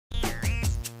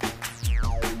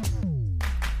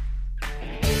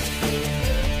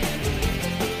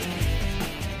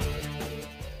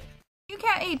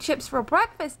eat chips for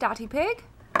breakfast, Daddy Pig.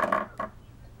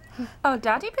 Oh,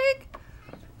 Daddy Pig?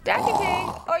 Daddy Pig,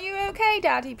 are you okay,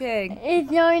 Daddy Pig? It's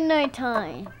night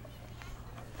time.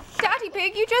 Daddy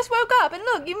Pig, you just woke up and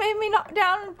look, you made me knock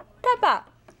down Peppa.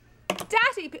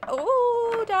 Daddy Pig,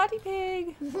 oh, Daddy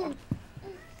Pig.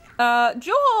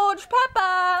 George,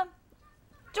 Peppa.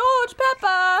 George,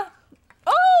 Peppa.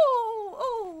 Oh.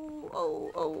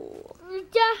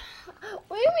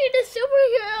 We need a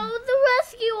superhero to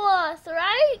rescue us,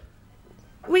 right?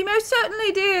 We most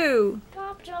certainly do.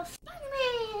 Bob Joe,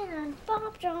 Spider-Man.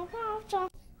 Bob Joe.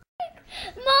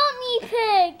 Mommy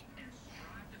Pig.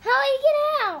 How do you get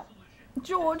out?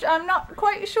 George, I'm not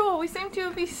quite sure. We seem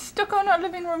to be stuck on our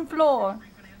living room floor.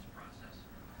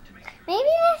 Maybe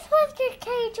this was the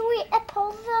cage that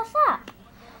pulls us up.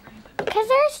 Because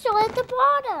they're still at the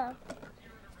bottom.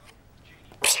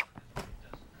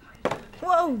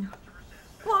 Whoa.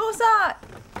 What was that?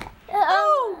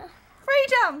 Oh,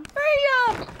 freedom.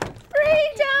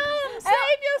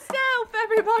 Save yourself,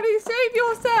 everybody. Save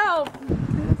yourself.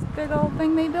 This big old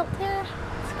thing they built here.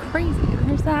 It's crazy.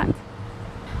 There's that.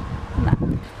 What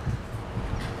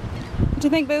do you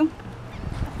think, Boo?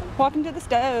 Walking to the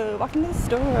stove. Walking to the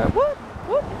store. Whoop,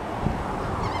 whoop.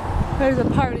 There's a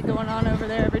party going on over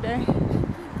there every day. I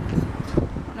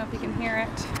don't know if you can hear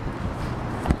it.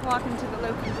 Walking to the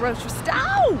local grocery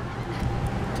store.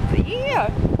 Yeah,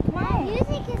 come on. The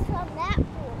music is from that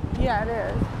pool. Yeah, it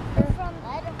is. Or from the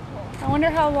other pool. I wonder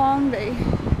how long they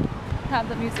have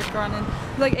the music running. It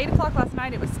was like 8 o'clock last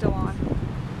night, it was still on.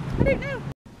 I don't know.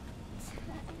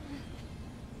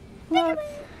 Well,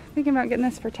 thinking about getting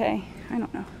this for Tay. I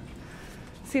don't know.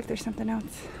 See if there's something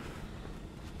else.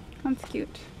 That's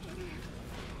cute.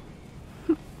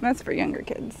 That's for younger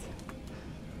kids.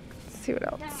 Let's see what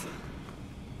else.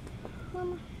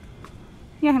 Mama.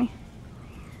 Yeah, honey.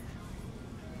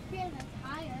 Here's a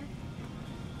tire.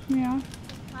 Yeah.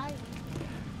 Tire.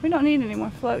 We don't need any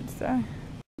more floats, though.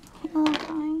 Oh,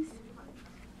 guys.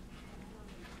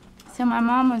 So my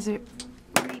mom was oh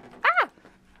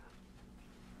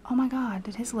my God,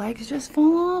 did his legs just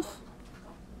fall off?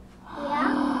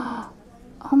 Yeah.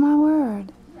 Oh my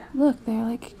word. Look, they're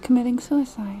like committing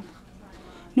suicide.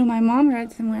 No, my mom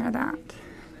read somewhere that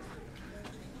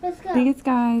Let's go. these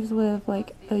guys live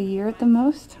like a year at the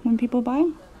most when people buy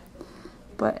them.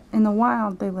 But in the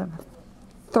wild, they live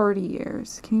 30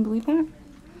 years. Can you believe that?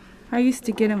 I used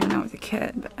to get them when I was a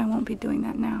kid, but I won't be doing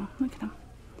that now. Look at them.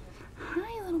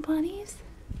 Hi, little buddies.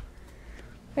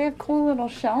 They have cool little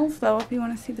shells, though, if you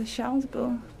want to see the shells,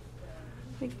 Boo.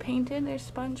 Like painted. There's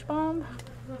SpongeBob.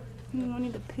 Winnie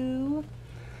the Pooh.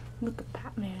 Look at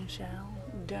Batman shell.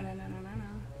 Da-na-na-na-na-na.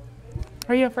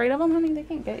 Are you afraid of them, honey? They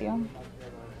can't get you.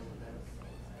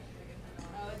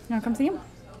 You want to come see them?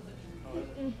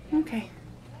 Okay.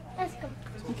 Let's go.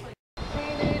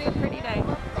 Pretty day.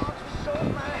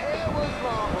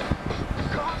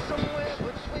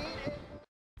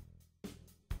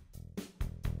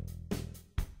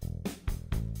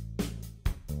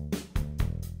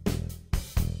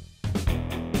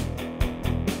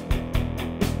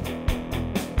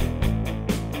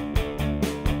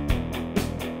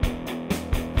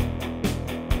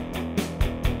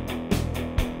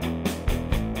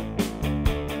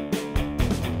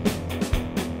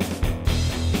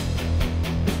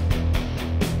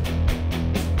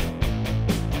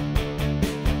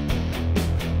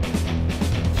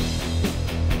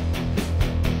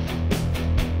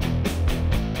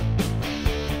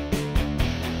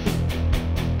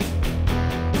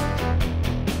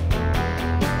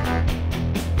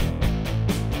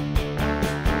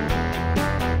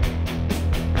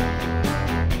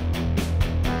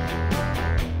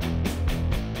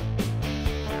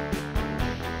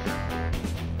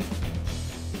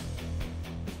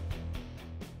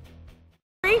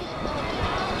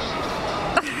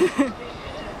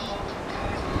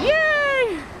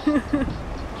 Yay!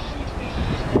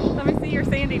 Let me see your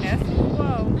sandiness.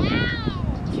 Whoa.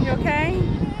 You okay?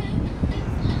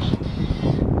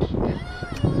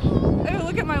 Oh,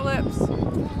 look at my lips.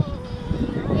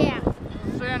 Yeah.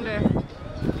 Sandy.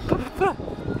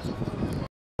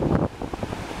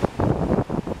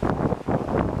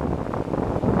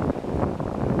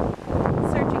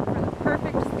 Searching for the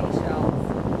perfect seashells.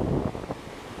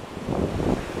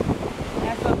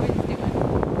 That's what we're doing.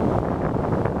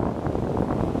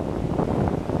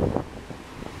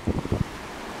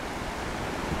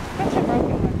 Such a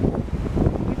broken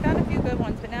one. We found a few good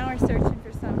ones, but now we're searching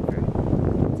for some for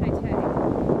Tay-Tay.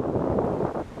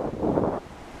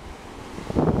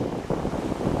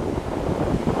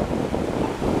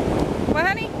 What,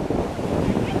 honey?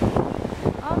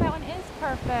 Oh, that one is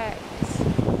perfect.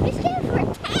 Let's go for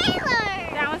Taylor.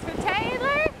 That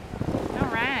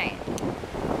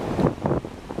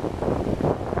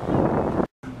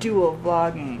dual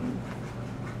vlogging.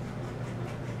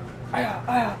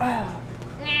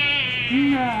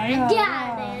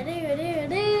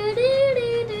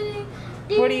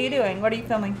 What are you doing? What are you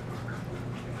filming?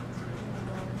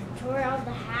 Tour of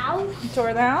the house. Tour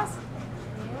of the house?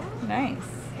 Yeah. Nice.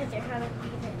 Because they're having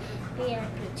be at a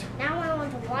beach. Now I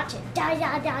want to watch it. Da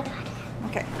da da da.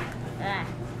 Okay.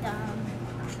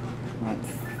 Let's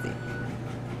see.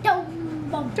 Dum,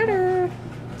 bum, Ta-da.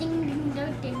 ding, ding,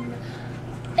 ding, ding.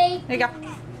 Baby. There you go.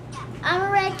 I'm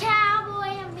a red cowboy.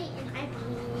 I'm eating high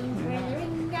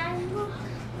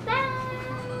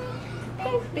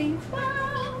beans.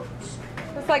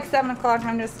 It's like 7 o'clock.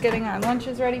 I'm just getting our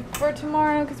lunches ready for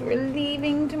tomorrow because we're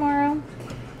leaving tomorrow.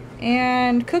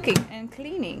 And cooking and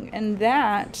cleaning and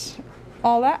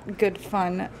all that good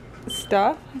fun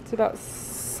stuff. It's about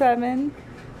 7.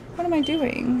 What am I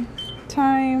doing?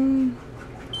 Time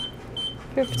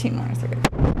 15 more seconds.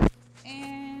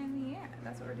 And yeah,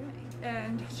 that's what we're doing.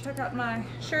 And check out my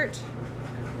shirt.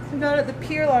 We got it at the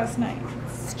pier last night.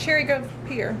 It's Cherry Grove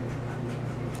Pier.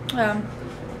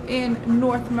 In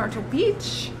North Myrtle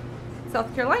Beach,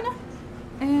 South Carolina.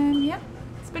 And yeah,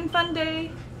 it's been a fun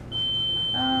day.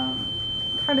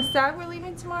 Kind of sad we're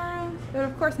leaving tomorrow, but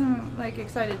of course I'm like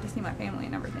excited to see my family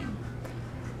and everything,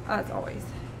 as always.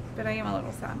 But I am a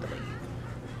little sad to leave.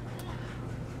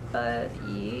 But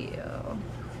yeah,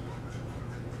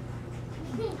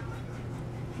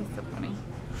 he's so funny.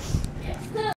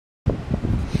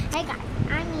 Hey guys,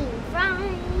 I'm eating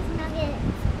fries, nuggets,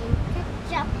 and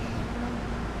ketchup,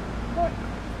 pork,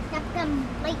 napkin,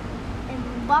 plate,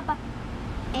 and baba.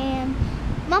 And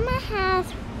Mama has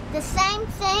the same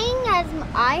thing as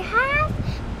I have,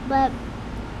 but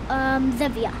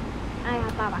Zivia. I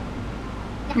have baba.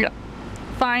 Yeah.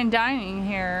 Fine dining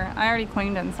here. I already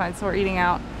cleaned inside, so we're eating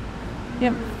out.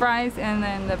 Yep, fries and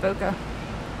then the boca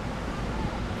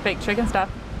baked chicken stuff.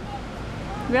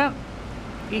 Yep.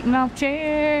 Eating off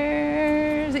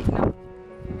chairs. Eating off.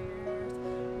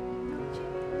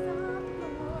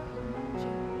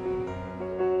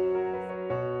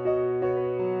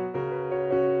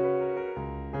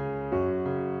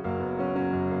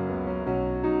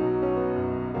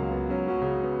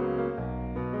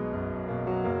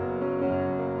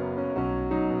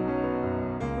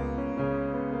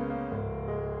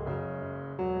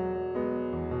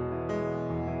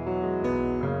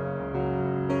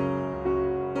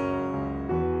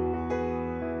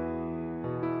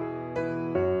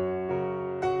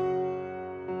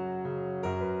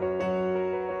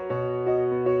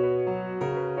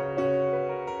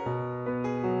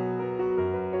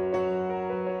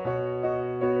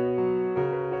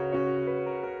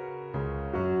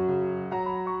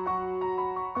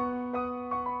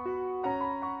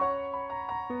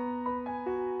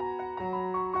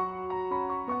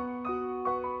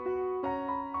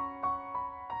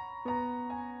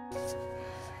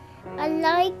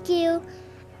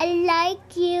 I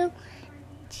like you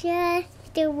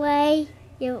just the way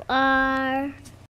you are.